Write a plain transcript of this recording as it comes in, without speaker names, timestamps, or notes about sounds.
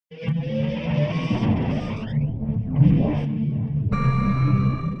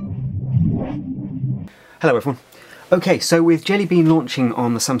Hello everyone. Okay, so with Jelly Bean launching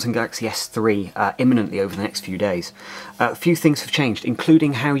on the Samsung Galaxy S3 imminently over the next few days, a few things have changed,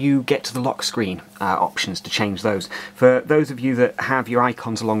 including how you get to the lock screen options to change those. For those of you that have your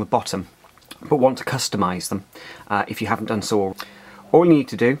icons along the bottom but want to customise them, if you haven't done so, all you need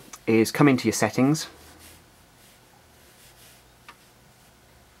to do is come into your settings,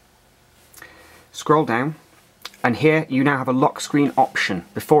 scroll down, and here you now have a lock screen option.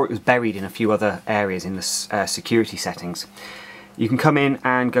 Before it was buried in a few other areas in the security settings. You can come in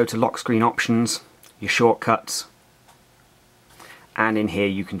and go to lock screen options, your shortcuts, and in here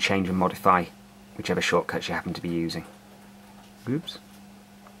you can change and modify whichever shortcuts you happen to be using. Oops.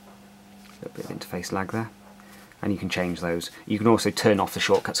 A little bit of interface lag there. And you can change those. You can also turn off the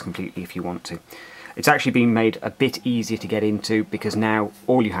shortcuts completely if you want to. It's actually been made a bit easier to get into because now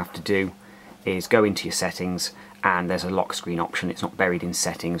all you have to do is go into your settings and there's a lock screen option. It's not buried in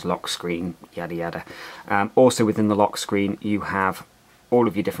settings, lock screen, yada yada. Also within the lock screen you have all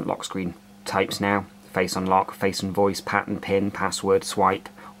of your different lock screen types now. Face unlock, face and voice, pattern, pin, password, swipe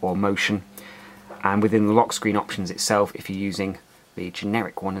or motion. And within the lock screen options itself, if you're using the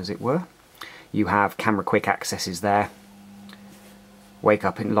generic one as it were, you have camera quick accesses there. Wake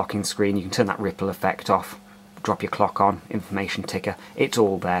up in locking screen, you can turn that ripple effect off. Drop your clock on, information ticker, it's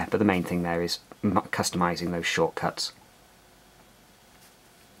all there, but the main thing there is customising those shortcuts.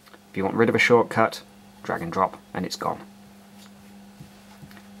 If you want rid of a shortcut, drag and drop and it's gone.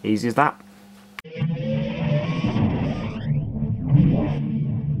 Easy as that.